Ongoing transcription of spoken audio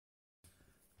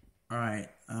Alright,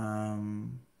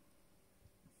 I'm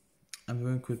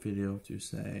doing a quick video to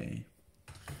say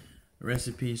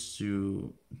recipes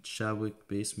to Chadwick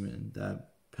Boseman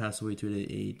that passed away to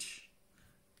the age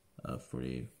of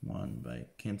 41 by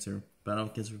cancer, battle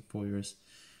with cancer for 4 years.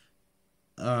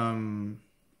 I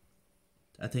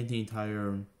think the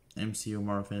entire MCU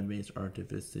Marvel fan base are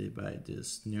devastated by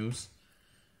this news.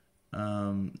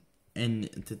 And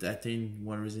I think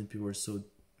one reason people are so,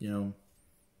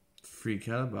 freak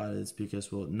out about it is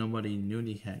because, well, nobody knew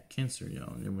he had cancer,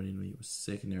 nobody knew he was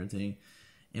sick and everything.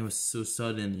 It was so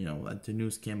sudden, like the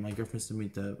news came. My girlfriend sent me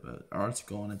the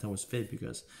article, and I thought it was fake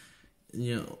because,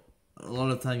 a lot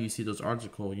of time you see those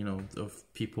articles, of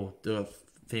people, the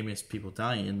famous people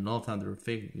dying, and a lot of time they were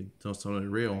fake. Those are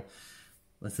real.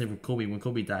 Let's say with Kobe, when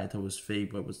Kobe died, I thought it was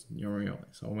fake, but it was real.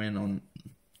 So I went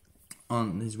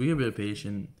on his Wikipedia page,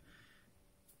 and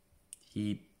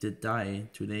he did die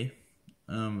today.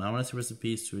 I want to say rest in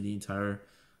peace to the entire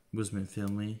Boseman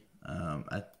family.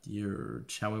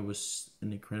 Chadwick was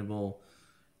an incredible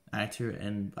actor,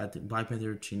 and I think Black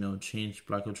Panther, changed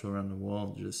Black culture around the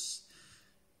world. Just,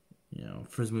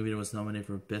 first movie that was nominated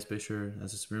for Best Picture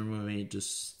as a superhero movie.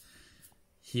 Just,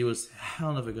 he was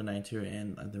hell of a good actor,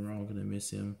 and I think we're all gonna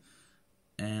miss him.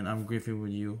 And I'm grateful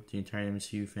with you, the entire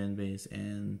MCU fan base,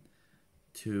 and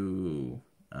to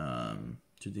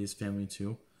this family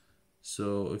too.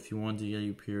 So if you want to get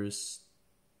your peers,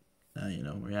 or you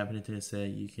have anything to say,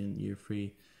 you're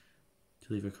free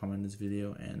to leave a comment in this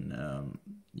video. And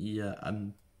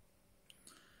I'm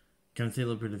gonna say a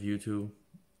little bit of YouTube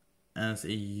as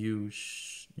a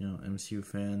huge MCU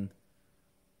fan.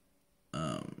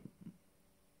 I'm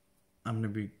gonna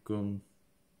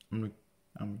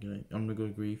go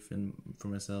grief and for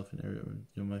myself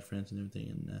and my friends and everything,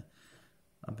 and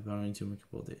I'll be back in a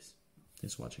couple of days.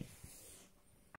 Thanks for watching.